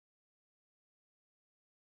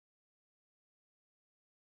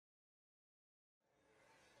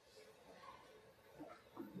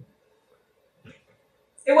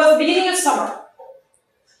It was the beginning of summer.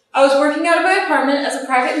 I was working out of my apartment as a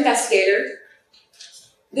private investigator.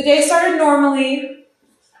 The day started normally.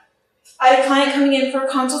 I had a client coming in for a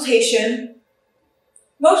consultation.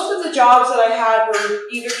 Most of the jobs that I had were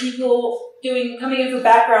either people coming in for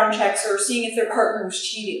background checks or seeing if their partner was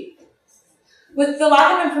cheating. With the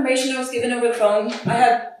lack of information I was given over the phone, I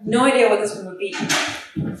had no idea what this one would be.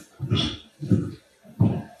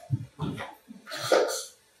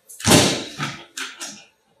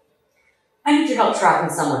 I need your help tracking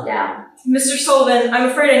someone down. Mr. Sullivan, I'm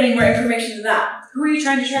afraid I need more information than that. Who are you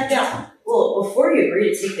trying to track down? Well, before you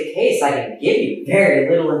agree to take the case, I can give you very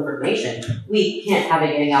little information. We can't have it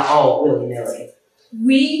getting out all willy-nilly.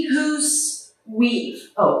 We? Who's we?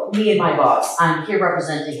 Oh, me and my boss. I'm here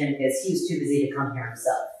representing him because he was too busy to come here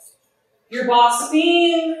himself. Your boss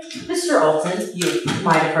being? Mr. Alton. You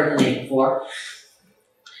might have heard the name before.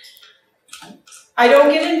 I don't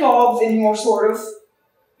get involved in your sort of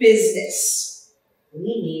business. We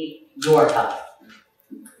need your help.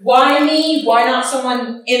 Why me? Why not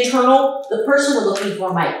someone internal? The person we're looking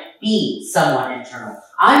for might be someone internal.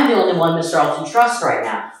 I'm the only one Mr. Alton trusts right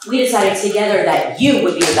now. We decided together that you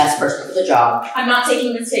would be the best person for the job. I'm not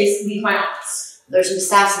taking this case. Leave my office. There's an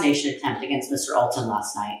assassination attempt against Mr. Alton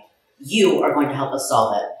last night. You are going to help us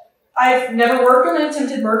solve it. I've never worked on an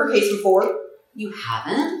attempted murder case before. You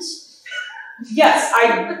haven't? Yes,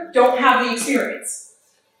 I don't have the experience.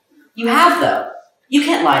 You have, though. You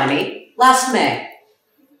can't lie to me. Last May.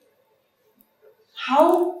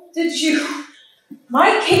 How did you...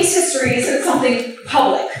 My case history isn't something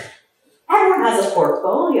public. Everyone has a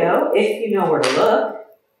portfolio, if you know where to look.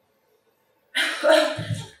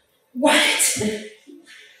 What?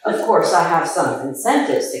 Of course, I have some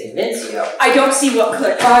incentives to convince you. I don't see what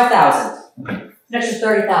could. 5,000. An extra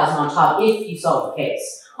 30,000 on top if you solve the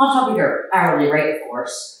case. On top of your hourly rate, of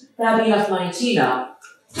course. That'd be enough money to, you know,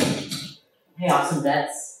 pay off some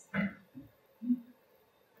debts.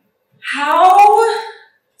 How?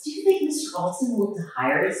 Do you think Mr. Alton will look to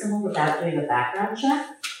hire someone without doing a background check?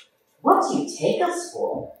 What do you take us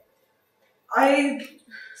for? I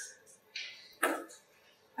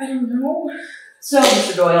don't know. So,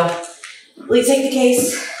 Mr. Doyle, will you take the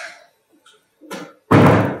case?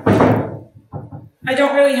 I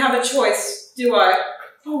don't really have a choice, do I?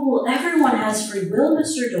 Oh, well, everyone has free will,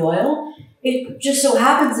 Mr. Doyle. It just so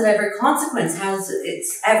happens that every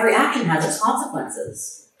action has its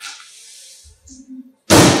consequences.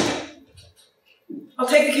 I'll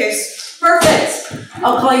take the case. Perfect!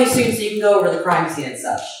 I'll call you soon so you can go over the crime scene and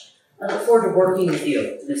such. I look forward to working with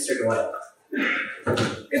you, Mr. Doyle.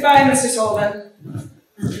 Goodbye, Mr. Sullivan.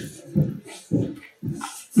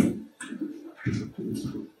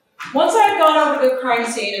 Once I had gone over the crime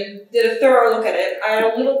scene and did a thorough look at it, I had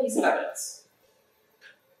a little piece of evidence.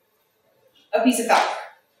 A piece of fact.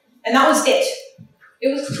 And that was it.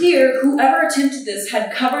 It was clear whoever attempted this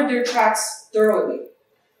had covered their tracks thoroughly.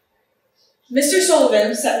 Mr.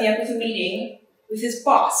 Sullivan set me up with a meeting with his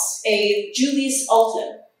boss, a Julius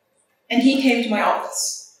Alton, and he came to my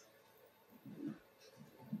office.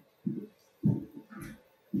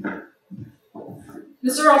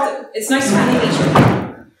 Mr. Alton, it's nice to finally meet you.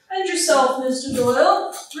 And yourself, Mr.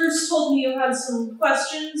 Doyle. Bruce told me you had some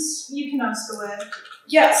questions. You can ask away.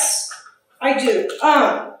 Yes, I do.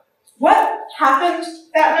 What happened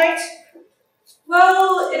that night?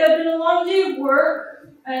 Well, it had been a long day of work,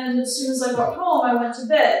 and as soon as I got home, I went to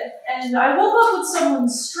bed. And I woke up with someone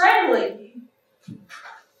strangling me.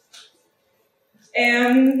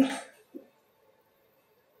 And...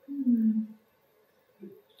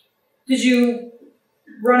 Did you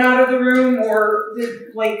run out of the room, or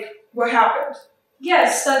what happened?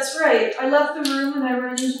 Yes, that's right. I left the room and I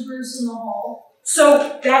ran into Bruce in the hall.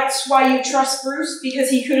 So that's why you trust Bruce? Because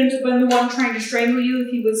he couldn't have been the one trying to strangle you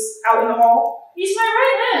if he was out in the hall? He's my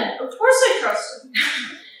right hand. Of course I trust him.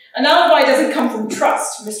 An alibi doesn't come from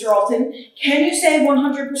trust, Mr. Alton. Can you say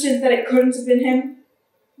 100% that it couldn't have been him?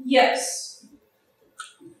 Yes.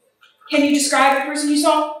 Can you describe the person you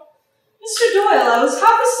saw? Mr. Doyle, I was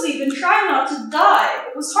half asleep and trying not to die.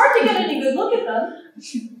 It was hard to get any good look at them.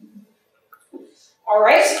 All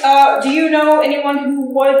right. Do you know anyone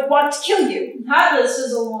who would want to kill you? That list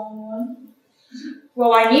is a long one.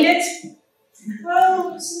 Well, I need it.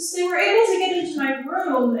 Well, since they were able to get into my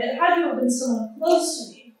room, it had to have been someone close to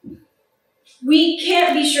me. We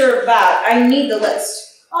can't be sure of that. I need the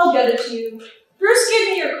list. I'll get it to you. Bruce gave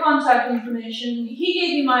me your contact information. He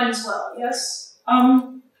gave you mine as well, yes?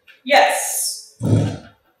 Yes.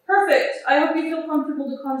 Perfect. I hope you feel comfortable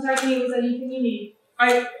to contact me with anything you need.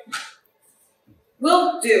 I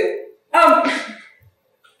will do.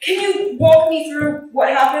 Can you walk me through what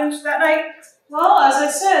happened that night? Well, as I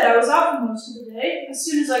said, I was out for most of the day. As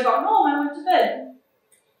soon as I got home, I went to bed.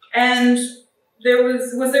 And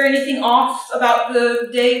was there anything off about the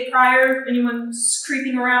day prior? Anyone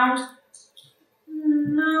creeping around?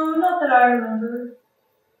 No, not that I remember.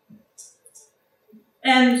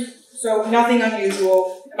 And so nothing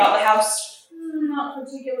unusual about the house? Not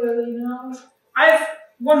particularly, no. I have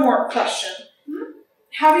one more question.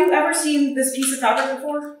 Have you ever seen this piece of fabric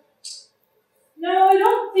before? No, I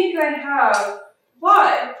don't think I have.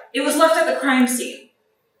 Why? It was left at the crime scene.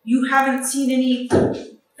 You haven't seen any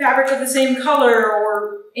fabric of the same color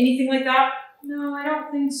or anything like that? No, I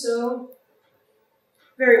don't think so.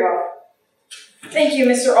 Very well. Thank you,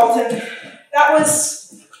 Mr. Alton. That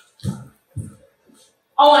was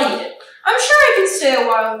all I needed. I'm sure I can stay a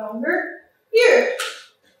while longer. Here.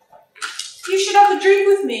 You should have a drink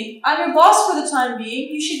with me. I'm your boss for the time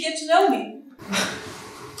being. You should get to know me.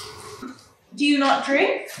 Do you not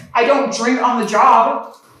drink? I don't drink on the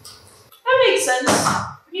job. That makes sense.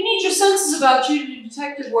 You need your senses about you to do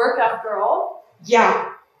detective work after all.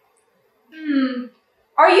 Yeah.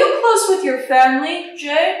 Are you close with your family,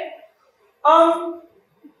 Jay?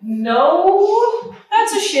 No.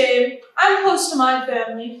 That's a shame. I'm close to my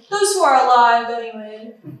family. Those who are alive,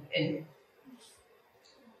 anyway.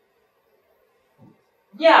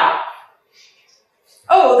 Yeah.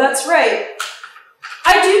 Oh, that's right.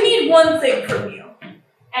 I do need one thing from you.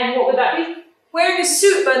 And what would that be? Wearing a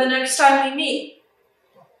suit by the next time we meet.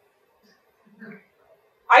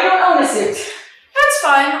 I don't own a suit. That's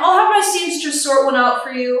fine. I'll have my seamstress sort one out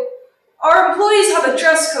for you. Our employees have a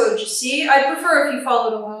dress code, you see. I'd prefer if you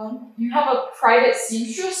followed along. You have a private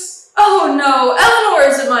seamstress? Oh no, Elinor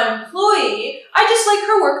isn't my employee. I just like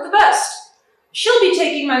her work the best. She'll be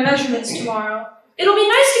taking my measurements tomorrow. It'll be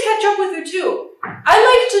nice to catch up with her too. I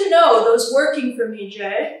like to know those working for me,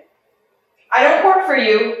 Jay. I don't work for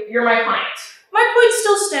you. You're my client. My point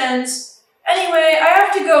still stands. Anyway, I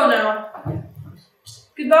have to go now.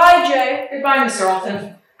 Goodbye, Jay. Goodbye, Mr.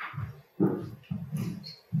 Alton.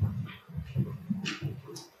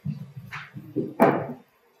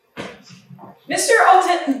 Mr.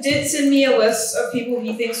 Alton did send me a list of people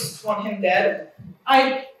he thinks want him dead.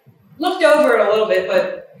 I looked over it a little bit,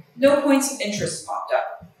 but no points of interest popped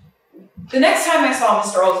up. The next time I saw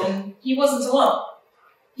Mr. Alton, he wasn't alone.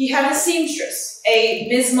 He had a seamstress, a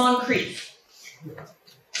Ms. Moncrieff.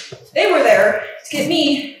 They were there to get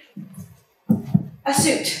me a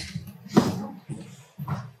suit.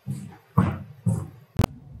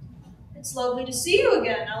 It's lovely to see you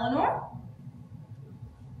again, Elinor.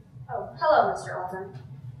 Oh, hello, Mr. Alton.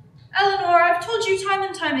 Elinor, I've told you time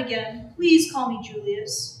and time again, please call me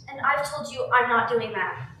Julius. And I've told you I'm not doing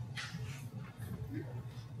that.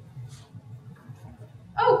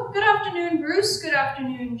 Oh, good afternoon, Bruce. Good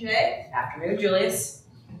afternoon, Jay. Afternoon, Julius.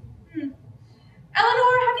 Eleanor,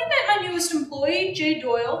 have you met my newest employee, Jay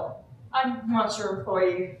Doyle? I'm not your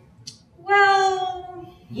employee.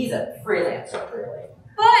 Well... He's a freelancer, really.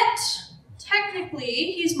 But,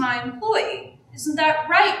 technically, he's my employee. Isn't that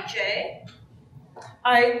right, Jay?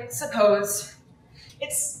 I suppose.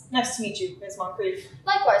 It's nice to meet you, Ms. Moncrieff.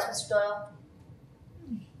 Likewise, Mr. Doyle.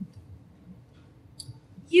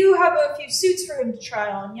 You have a few suits for him to try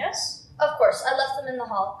on, yes? Of course, I left them in the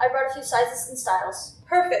hall. I brought a few sizes and styles.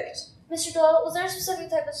 Perfect. Mr. Doyle, was there a specific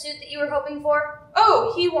type of suit that you were hoping for?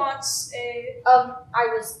 Oh, he wants a... I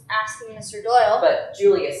was asking Mr. Doyle. But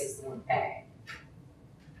Julius is the one paying.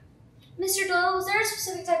 Mr. Doyle, was there a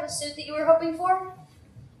specific type of suit that you were hoping for?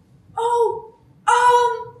 Oh,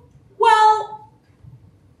 well,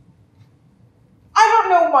 I don't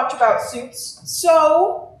know much about suits,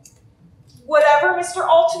 so whatever Mr.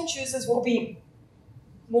 Alton chooses will be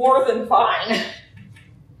more than fine.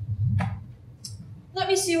 Let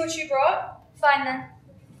me see what you brought. Fine then.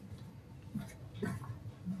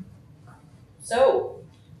 So,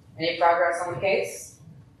 any progress on the case?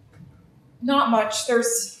 Not much.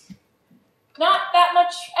 There's not that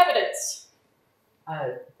much evidence.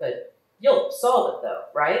 But you'll solve it though,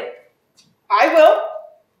 right? I will.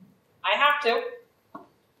 I have to.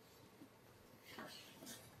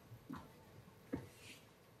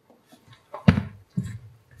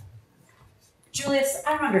 Julius,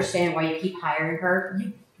 I don't understand why you keep hiring her.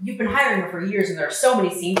 You've been hiring her for years and there are so many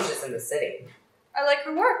seamstresses in the city. I like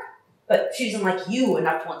her work. But she doesn't like you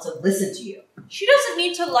enough to want to listen to you. She doesn't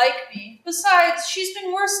need to like me. Besides, she's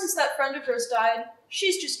been worse since that friend of hers died.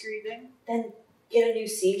 She's just grieving. Then get a new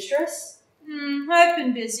seamstress? I've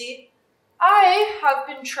been busy. I have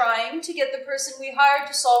been trying to get the person we hired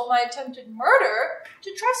to solve my attempted murder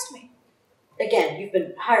to trust me. Again, you've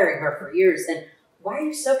been hiring her for years, and why are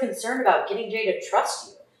you so concerned about getting Jay to trust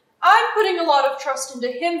you? I'm putting a lot of trust into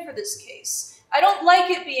him for this case. I don't like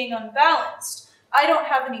it being unbalanced. I don't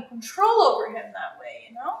have any control over him that way,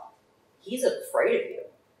 you know? He's afraid of you.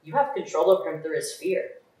 You have control over him through his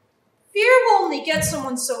fear. Fear will only get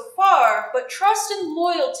someone so far, but trust and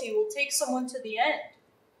loyalty will take someone to the end.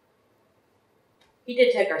 He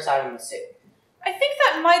did take our side on the suit. I think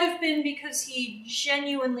that might have been because he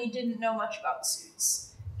genuinely didn't know much about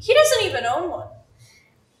suits. He doesn't even own one.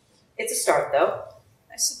 It's a start, though.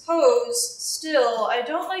 I suppose, still, I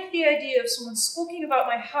don't like the idea of someone skulking about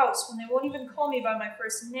my house when they won't even call me by my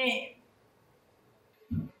first name.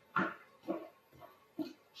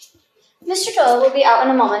 Mr. Doyle will be out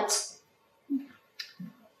in a moment.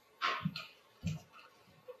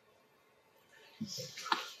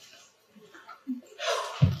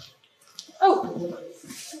 Oh.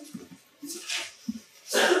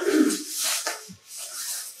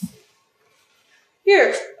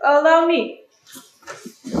 Here, allow me.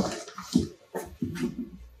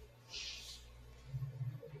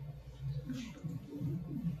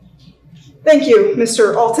 Thank you,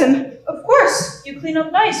 Mr. Alton. Of course, you clean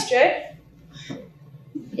up nice, Jay.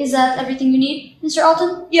 Is that everything you need, Mr.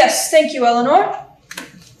 Alton? Yes, thank you, Elinor.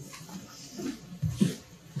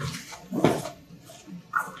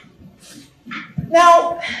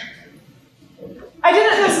 Now, I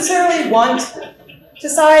didn't necessarily want to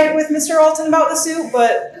side with Mr. Alton about the suit,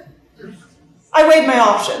 but I weighed my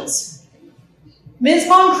options. Ms.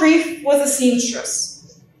 Moncrieff was a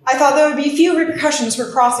seamstress. I thought there would be few repercussions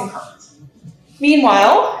for crossing her.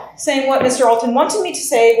 Meanwhile, saying what Mr. Alton wanted me to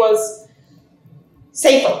say was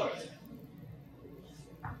safer.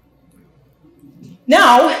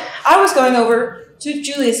 Now, I was going over to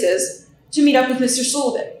Julius's to meet up with Mr.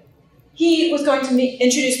 Sullivan. He was going to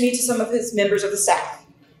introduce me to some of his members of the staff.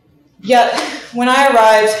 Yet, when I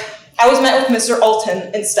arrived, I was met with Mr.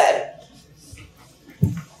 Alton instead.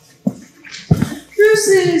 Bruce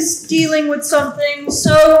is dealing with something,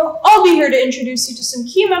 so I'll be here to introduce you to some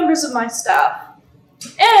key members of my staff.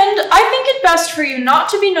 And I think it best for you not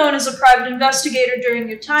to be known as a private investigator during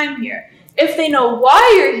your time here. If they know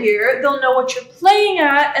why you're here, they'll know what you're playing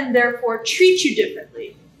at and therefore treat you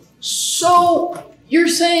differently. So, you're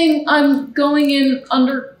saying I'm going in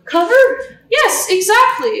undercover? Yes,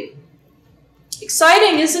 exactly.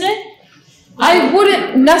 Exciting, isn't it? I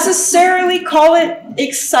wouldn't necessarily call it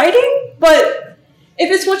exciting, but if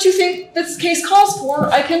it's what you think this case calls for,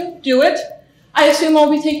 I can do it. I assume I'll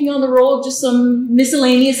be taking on the role of just some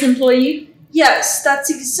miscellaneous employee. Yes, that's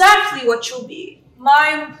exactly what you'll be.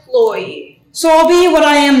 My employee. So I'll be what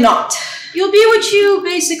I am not. You'll be what you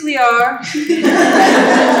basically are.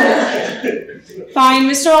 Fine,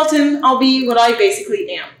 Mr. Alton, I'll be what I basically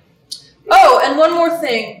am. Oh, and one more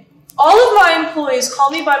thing. All of my employees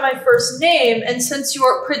call me by my first name, and since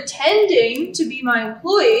you're pretending to be my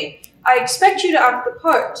employee, I expect you to act the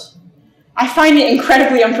part. I find it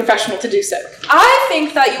incredibly unprofessional to do so. I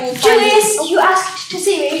think that you will find Julius, you asked to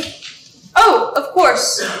see me. Oh, of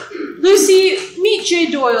course. Lucy, meet Jay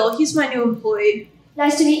Doyle. He's my new employee.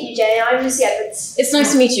 Nice to meet you, Jay. I'm Lucy Edwards. It's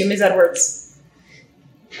nice to meet you, Ms. Edwards.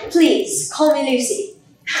 Please, call me Lucy.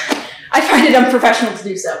 I find it unprofessional to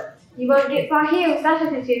do so. You won't get far here with that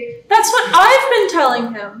attitude. That's what I've been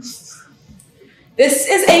telling him. This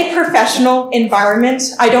is a professional environment.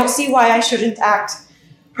 I don't see why I shouldn't act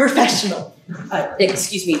professional.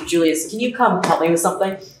 Excuse me, Julius, can you come help me with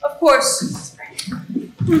something? Of course.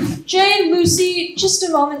 Jay, Lucy, just a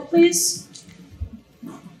moment, please.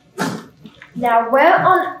 Now, where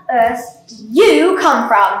on earth do you come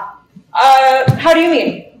from? How do you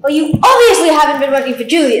mean? Well, you obviously haven't been working for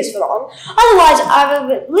Julius for long. Otherwise, I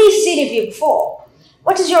would have at least seen of you before.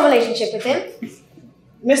 What is your relationship with him?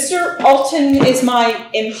 Mr. Alton is my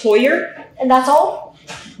employer. And that's all?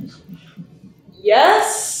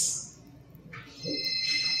 Yes.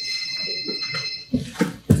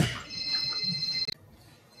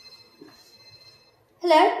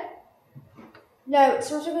 Hello? No, it's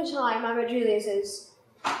not a good time. I'm at Julius's.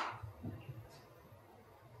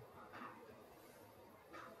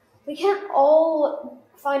 We can't all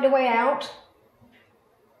find a way out.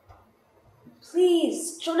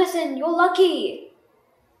 Please, Jonathan, you're lucky.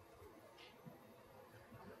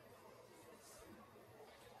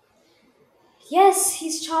 Yes,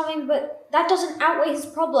 he's charming, but that doesn't outweigh his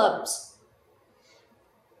problems.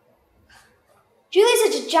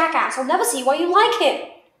 Julius is a jackass. I'll never see why you like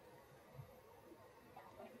him.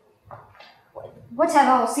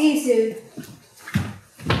 Whatever, I'll see you soon.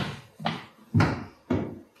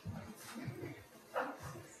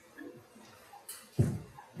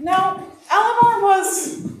 Now, Elinor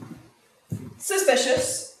was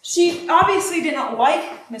suspicious. She obviously didn't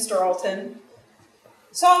like Mr. Alton.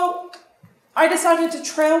 So I decided to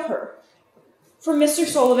trail her. From Mr.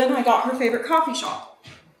 Sullivan, I got her favorite coffee shop.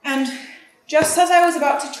 And just as I was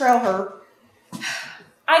about to trail her,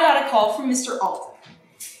 I got a call from Mr. Alton.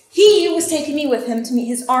 He was taking me with him to meet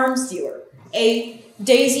his arms dealer, a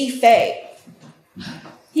Daisy Fay.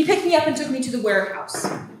 He picked me up and took me to the warehouse.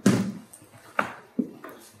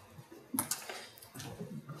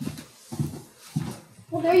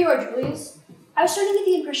 Well, there you are, Julius. I was starting to get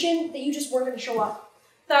the impression that you just weren't going to show up.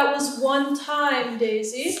 That was one time,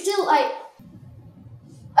 Daisy. Still,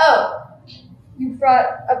 Oh, you brought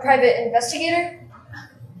a private investigator?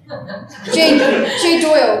 J.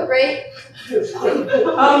 Doyle, right?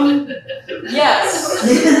 Yes.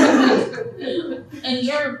 And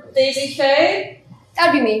you're Daisy Fay?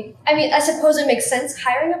 That'd be me. I mean, I suppose it makes sense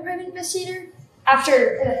hiring a private investigator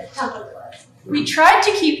after Chandler. We tried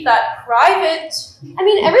to keep that private. I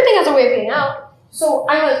mean, everything has a way of getting out. So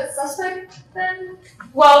I'm a suspect then?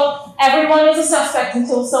 Well, everyone is a suspect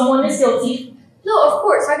until someone is guilty. No, of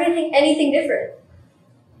course. How can I think anything different?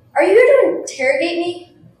 Are you here to interrogate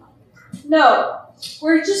me? No,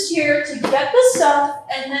 we're just here to get the stuff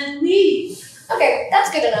and then leave. Okay,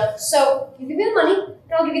 that's good enough. So you give me the money,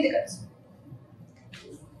 and I'll give you the goods.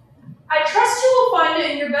 I trust you will find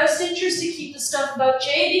it in your best interest to keep the stuff about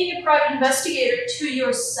Jay being a private investigator to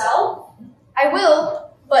yourself. I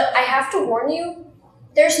will, but I have to warn you,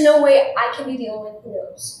 there's no way I can be the only one who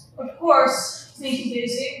knows. Of course. Thank you,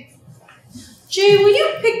 Daisy. Jay, will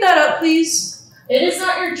you pick that up, please? It is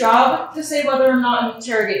not your job to say whether or not I'm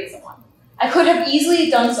interrogating someone. I could have easily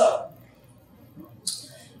done so.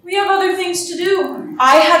 We have other things to do.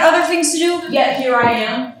 I had other things to do, yet here I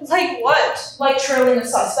am. Like what? Like trailing a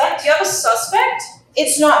suspect. Do you have a suspect?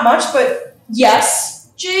 It's not much, but Yes.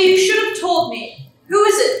 Jay, you should have told me. Who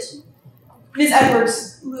is it? Ms.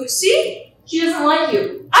 Edwards. Lucy? She doesn't like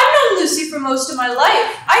you. I've known Lucy for most of my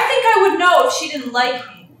life. I think I would know if she didn't like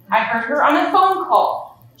me. I heard her on a phone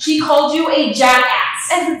call. She called you a jackass.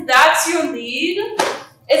 And that's your lead?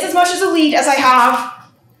 It's as much as a lead as I have.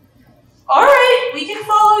 Alright, we can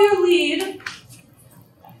follow your lead.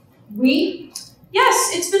 We?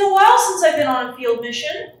 Yes, it's been a while since I've been on a field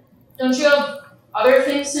mission. Don't you have other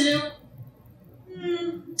things to do?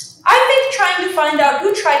 I think trying to find out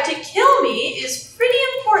who tried to kill me is pretty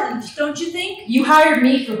important, don't you think? You hired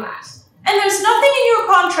me for that. And there's nothing in your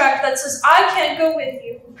contract that says I can't go with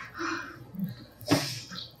you.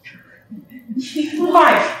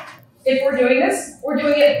 Fine. If we're doing this, we're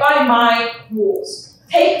doing it by my rules.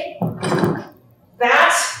 Take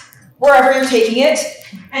that, Wherever you're taking it.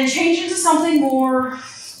 and change it to something more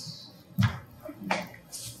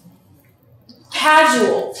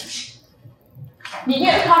casual. Meet me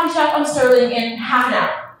at the coffee shop on Sterling in half an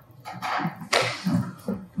hour.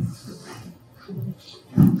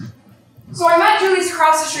 So I met Julius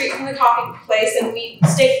across the street from the coffee place and we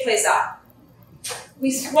staked the place out.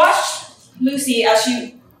 We watched Lucy as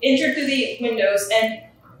she entered through the windows and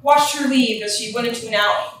watched her leave as she went into an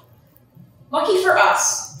alley. Lucky for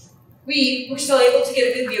us, we were still able to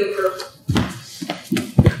get a good view of her.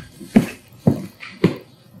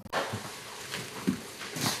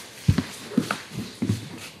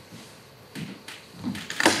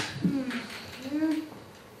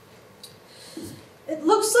 It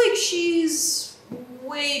looks like she's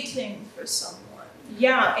waiting for someone.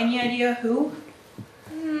 Yeah, any idea who?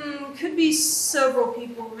 Could be several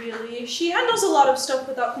people, really. She handles a lot of stuff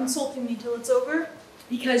without consulting me till it's over.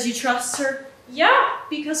 Because you trust her? Yeah,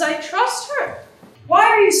 because I trust her. Why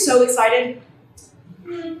are you so excited?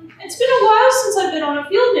 It's been a while since I've been on a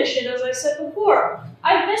field mission, as I said before.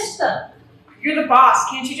 I've missed them. You're the boss.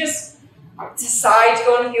 Can't you just decide to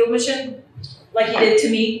go on a field mission like you did to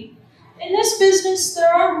me? In this business,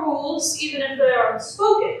 there are rules, even if they are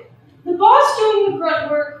unspoken. The boss doing the grunt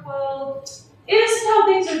work, well, it isn't how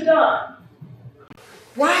things are done.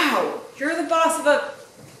 Wow, you're the boss of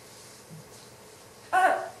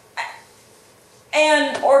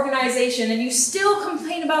an organization and you still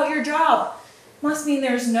complain about your job. Must mean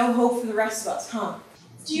there's no hope for the rest of us, huh?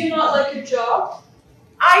 Do you not like your job?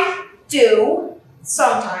 I do,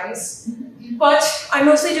 sometimes, but I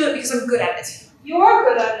mostly do it because I'm good at it. You are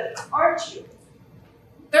good at it, aren't you?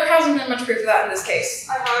 There hasn't been much proof of that in this case.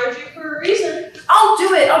 I hired you for a reason. I'll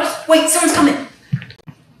do it, I'll just, wait, someone's coming.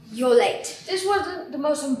 You're late. This wasn't the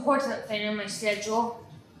most important thing on my schedule.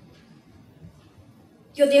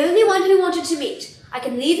 You're the only one who wanted to meet. I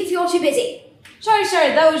can leave if you're too busy. Sorry,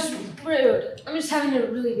 that was rude. I'm just having a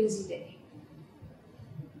really busy day.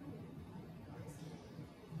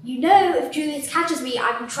 You know, if Julius catches me,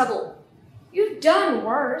 I'm in trouble. You've done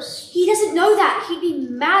worse. He doesn't know that. He'd be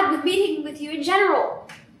mad with meeting with you in general.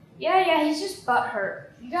 Yeah, he's just butthurt.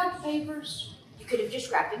 You got papers? You could have just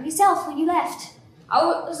grabbed him yourself when you left. I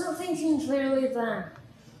wasn't thinking clearly then.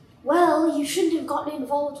 Well, you shouldn't have gotten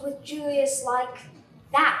involved with Julius like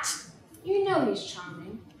that. You know he's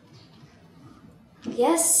charming.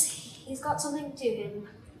 Yes, he's got something to him.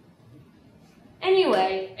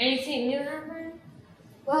 Anyway, anything new happening?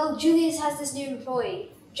 Well, Julius has this new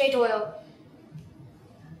employee, J. Doyle.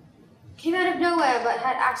 Came out of nowhere but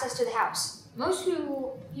had access to the house. Most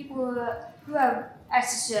people who have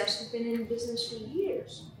access to us have been in business for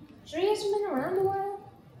years. Sure he hasn't been around a while?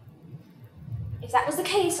 If that was the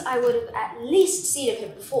case, I would have at least seen of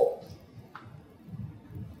him before.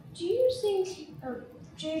 Do you think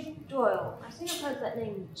J. Doyle? I think I've heard that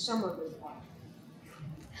name somewhere before.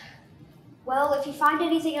 Well, if you find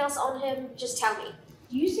anything else on him, just tell me.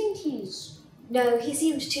 Do you think he's... No, he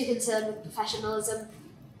seemed too concerned with professionalism.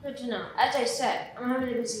 Good to know. As I said, I'm having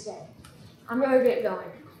a busy day. I'm gonna get going.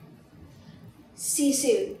 See you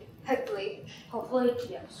soon, hopefully. Hopefully,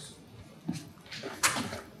 yes.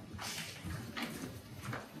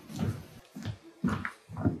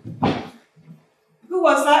 Who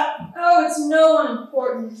was that? Oh, it's no one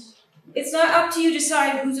important. It's not up to you to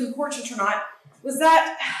decide who's important or not. Was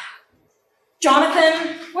that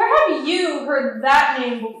Jonathan? Where have you heard that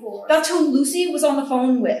name before? That's who Lucy was on the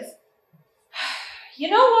phone with. You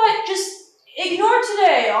know what? Just ignore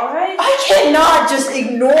today, alright? I cannot just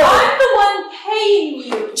ignore I'm the one paying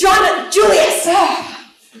you. Julius!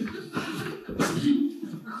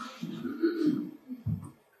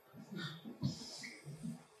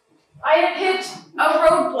 I had hit a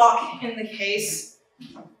roadblock in the case.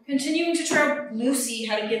 Continuing to try, Lucy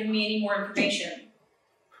hadn't given me any more information.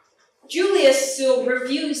 Julius still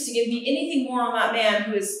refused to give me anything more on that man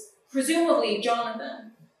who is presumably Jonathan.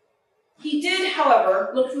 He did,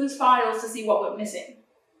 however, look through his files to see what went missing.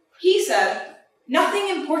 He said nothing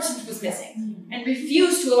important was missing and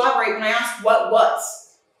refused to elaborate when I asked what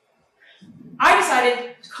was. I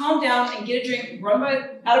decided to calm down and get a drink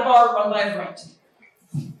at a bar run by a friend.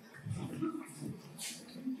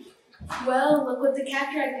 Well, look what the cat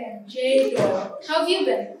dragged in. J. Doyle. How have you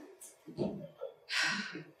been?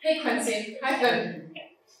 Hey, Quincy. I've been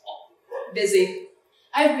Busy.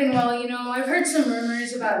 I've been well, you know. I've heard some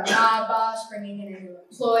rumors about a mob boss bringing in a new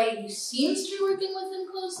employee who seems to be working with him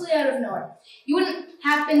closely out of nowhere. You wouldn't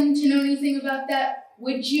happen to know anything about that,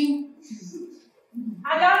 would you?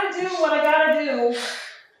 I gotta do what I gotta do.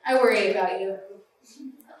 I worry about you.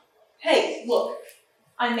 Hey, look,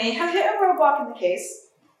 I may have hit a roadblock in the case,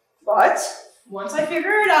 but once I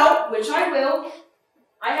figure it out, which I will,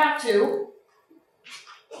 I have to,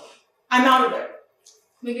 I'm out of there.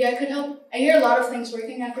 Maybe I could help. I hear a lot of things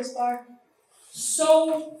working at this bar.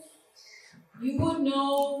 So, you would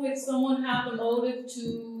know if someone had the motive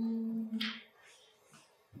to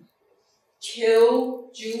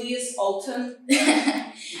kill Julius Alton?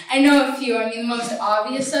 I know a few. I mean, the most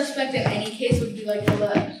obvious suspect in any case would be like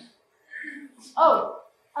the...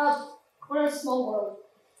 What a small world.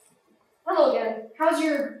 Hello again. How's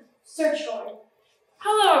your search going?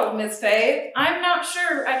 Hello, Miss Faye. I'm not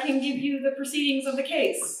sure I can give you the proceedings of the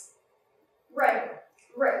case. Right.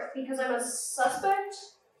 Because I'm a suspect?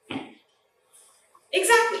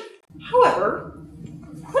 Exactly. However,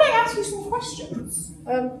 could I ask you some questions?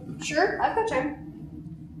 Sure. I've got time.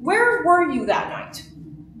 Where were you that night?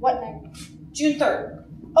 What night? June 3rd.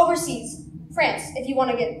 Overseas. France, if you want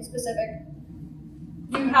to get specific.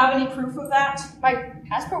 Do you have any proof of that? My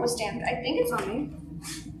passport was stamped. I think it's on me.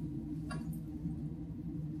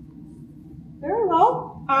 Very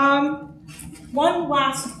well. One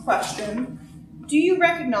last question. Do you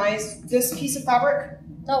recognize this piece of fabric?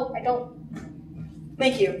 No, I don't.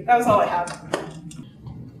 Thank you. That was all I have.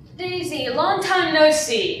 Daisy, long time no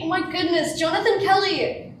see. Oh my goodness, Jonathan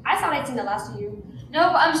Kelly! I thought I'd seen the last of you.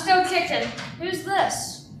 Nope, I'm still kicking. Who's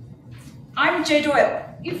this? I'm J. Doyle.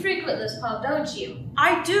 You frequent this pub, don't you?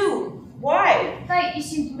 I do. Why? Right, you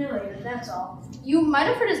seem familiar, that's all. You might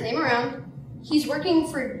have heard his name around. He's working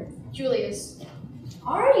for Julius.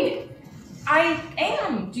 Are you? I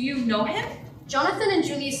am. Do you know him? Jonathan and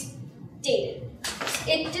Julius dated.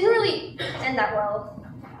 It didn't really end that well.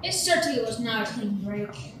 It certainly was not a clean break.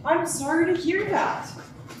 I'm sorry to hear that.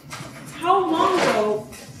 How long ago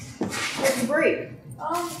was the break?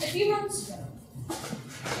 A few months ago.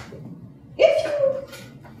 If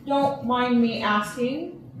you don't mind me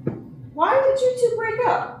asking, why did you two break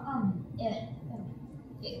up?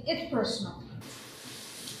 It's personal.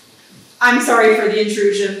 I'm sorry for the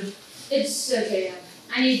intrusion. It's okay,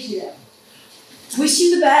 I need to go. Wish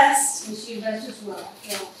you the best. Wish you the best as well.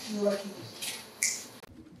 Yeah, you're welcome.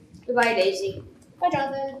 Goodbye, Daisy. Bye,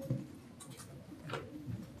 Jonathan.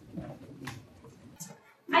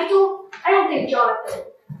 I don't think Jonathan.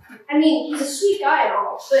 I mean, he's a sweet guy and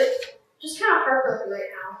all, but just kind of heartbroken right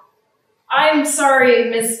now. I'm sorry,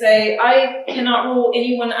 Miss Fay. I cannot rule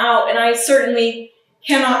anyone out, and I certainly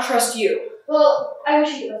cannot trust you. Well, I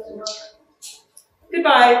wish you the best of luck.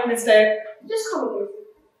 Goodbye, Miss Fay. Just call me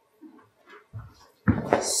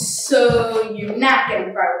Graeber. So you're not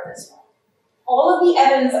getting far with this one. All of the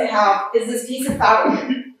evidence I have is this piece of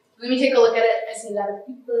fabric. Let me take a look at it. I see a lot of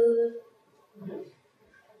people.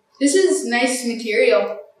 This is nice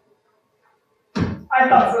material. I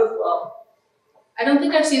thought so as well. I don't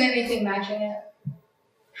think I've seen anything matching it.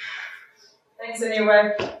 Thanks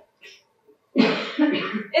anyway.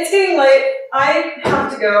 It's getting late. I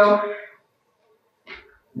have to go.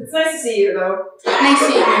 It's nice to see you, though. Nice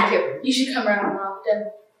seeing you too. You should come around more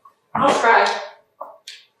often. I'll try.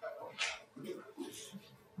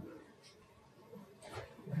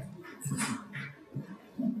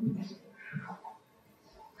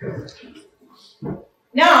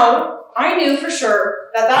 Now, I knew for sure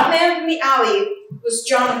that that man from the alley was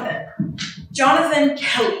Jonathan. Jonathan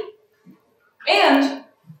Kelly. And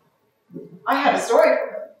I had a story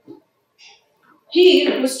for him. He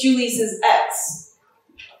was Julius's ex.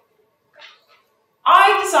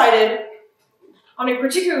 I decided, on a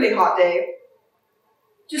particularly hot day,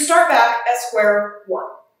 to start back at square one.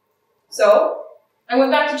 So, I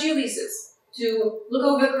went back to Julius's to look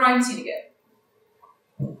over the crime scene again.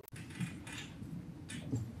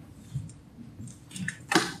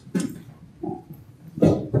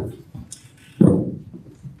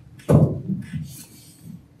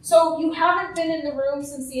 So, you haven't been in the room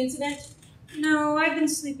since the incident? No, I've been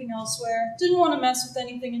sleeping elsewhere. Didn't want to mess with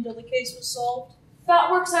anything until the case was solved.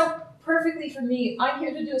 That works out perfectly for me. I'm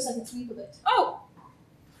here to do a second sweep of it. Oh,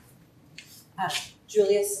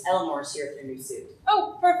 Julius, Elinor's here with your new suit.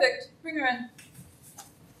 oh, perfect. Bring her in.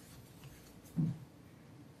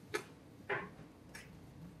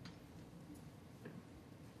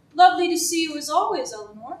 Lovely to see you as always,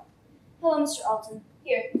 Elinor. Hello, Mr. Alton.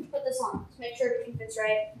 Here, put this on to make sure everything fits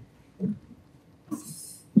right.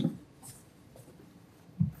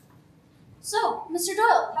 So, Mr.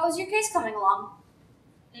 Doyle, how is your case coming along?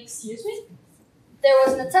 Excuse me? There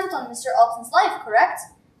was an attempt on Mr. Alton's life, correct?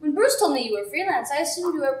 When Bruce told me you were freelance, I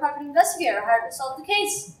assumed you were a private investigator hired to solve the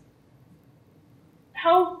case.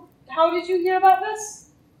 How did you hear about this?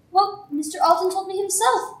 Well, Mr. Alton told me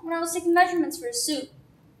himself when I was taking measurements for his suit.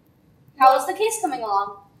 How is the case coming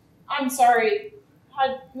along? I'm sorry.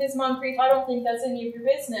 Ms. Moncrieff, I don't think that's any of your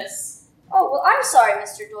business. Oh, well, I'm sorry,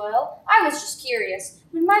 Mr. Doyle. I was just curious.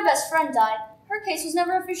 When my best friend died, her case was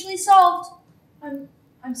never officially solved.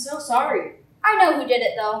 I'm so sorry. I know who did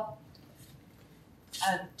it, though.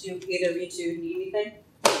 Do either of you two need anything?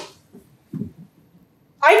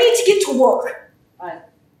 I need to get to work.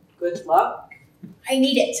 Good luck. I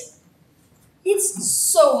need it. It's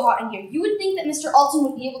so hot in here. You would think that Mr. Alton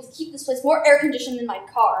would be able to keep this place more air-conditioned than my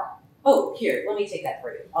car. Oh, here, let me take that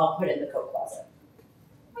for you. I'll put it in the coat closet.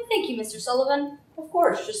 Why, thank you, Mr. Sullivan. Of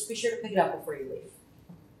course, just be sure to pick it up before you leave.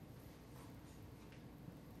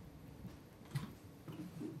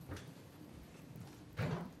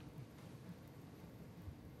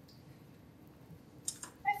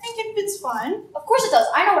 I think it fits fine. Of course it does.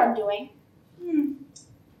 I know what I'm doing.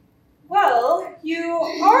 Well, you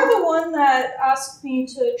are the one that asked me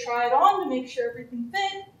to try it on to make sure everything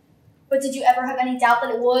fit. But did you ever have any doubt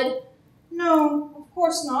that it would? No, of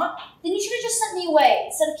course not. Then you should have just sent me away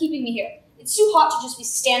instead of keeping me here. It's too hot to just be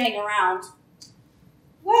standing around.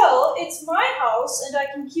 Well, it's my house and I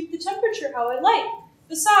can keep the temperature how I like.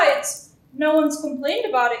 Besides, no one's complained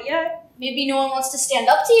about it yet. Maybe no one wants to stand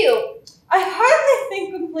up to you. I hardly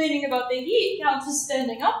think complaining about the heat counts as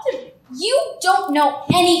standing up to me. You don't know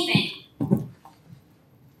anything.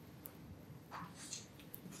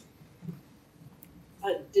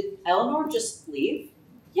 Did Elinor just leave?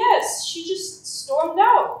 Yes, she just stormed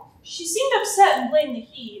out. She seemed upset and blamed the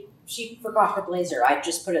heat. She forgot her blazer. I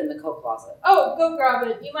just put it in the coat closet. Oh, go grab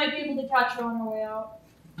it. You might be able to catch her on her way out.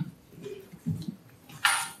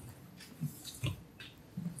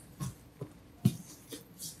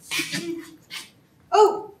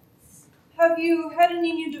 Oh, have you had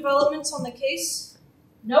any new developments on the case?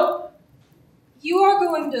 Nope. You are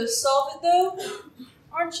going to solve it though,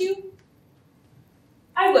 aren't you?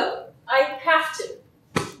 I will. I have to.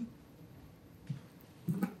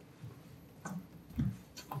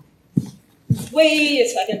 Wait a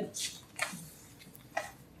second.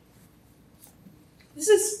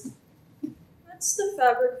 That's the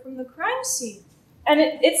fabric from the crime scene. And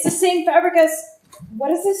it's the same fabric as...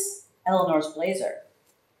 What is this? Elinor's blazer.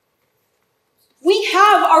 We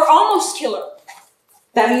have our almost killer.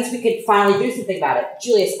 That means we could finally do something about it.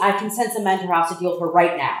 Julius, I can send some men to her house to deal with her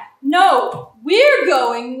right now. No, we're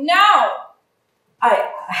going now. I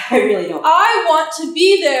really don't. I want to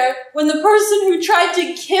be there when the person who tried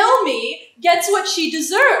to kill me gets what she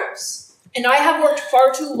deserves. And I have worked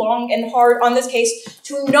far too long and hard on this case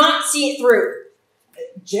to not see it through.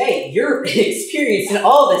 Jay, you're experienced in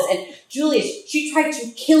all this, and Julius, she tried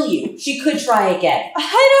to kill you. She could try again.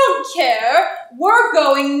 I don't care. We're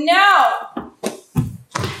going now.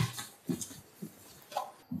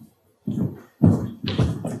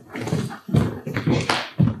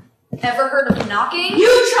 Ever heard of knocking?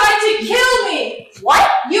 You tried to kill me! What?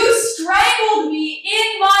 You strangled me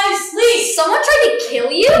in my sleep! Someone tried to kill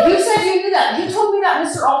you? You said you knew that. You told me that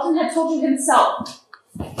Mr. Alton had told you himself.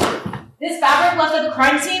 This fabric left at the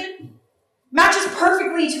crime scene matches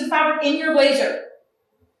perfectly to the fabric in your blazer.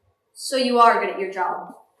 So you are good at your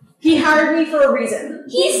job. He hired me for a reason.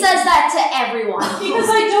 He says that to everyone. Because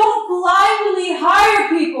I don't blindly hire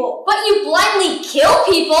people. But you blindly kill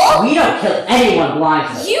people? We don't kill anyone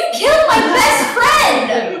blindly. You killed my best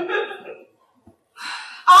friend!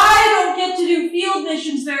 I don't get to do field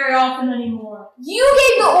missions very often anymore. You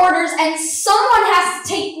gave the orders and someone has to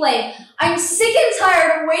take blame. I'm sick and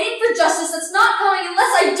tired of waiting for justice that's not coming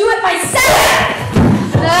unless I do it myself!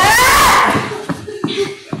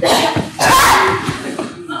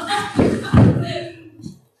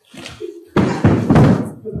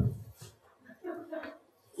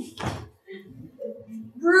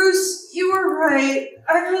 Bruce, you were right.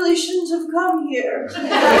 I really shouldn't have come here.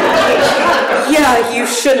 Yeah, you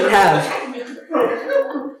shouldn't have.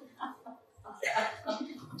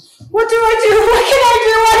 What do I do? What can I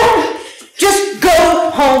do? Just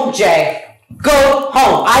go home, Jay. Go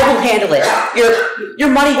home. I will handle it. Your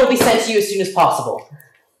money will be sent to you as soon as possible.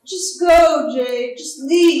 Just go, Jay. Just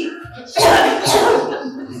leave.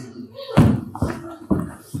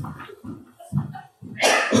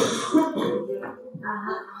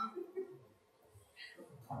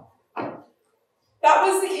 That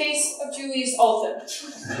was the case of Julius Alton.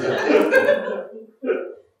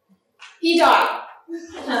 He died.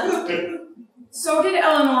 So did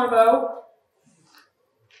Elinor, though.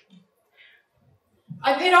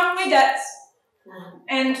 I paid off my debts,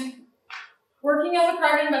 and working as a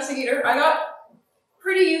private investigator, I got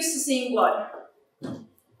pretty used to seeing blood.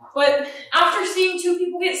 But after seeing 2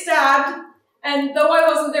 people get stabbed, and though I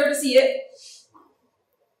wasn't there to see it,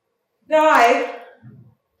 die,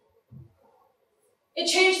 it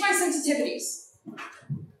changed my sensitivities.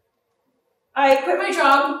 I quit my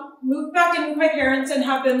job, moved back in with my parents, and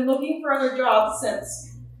have been looking for other jobs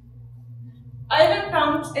since. I haven't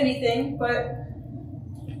found anything, but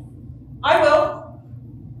I will.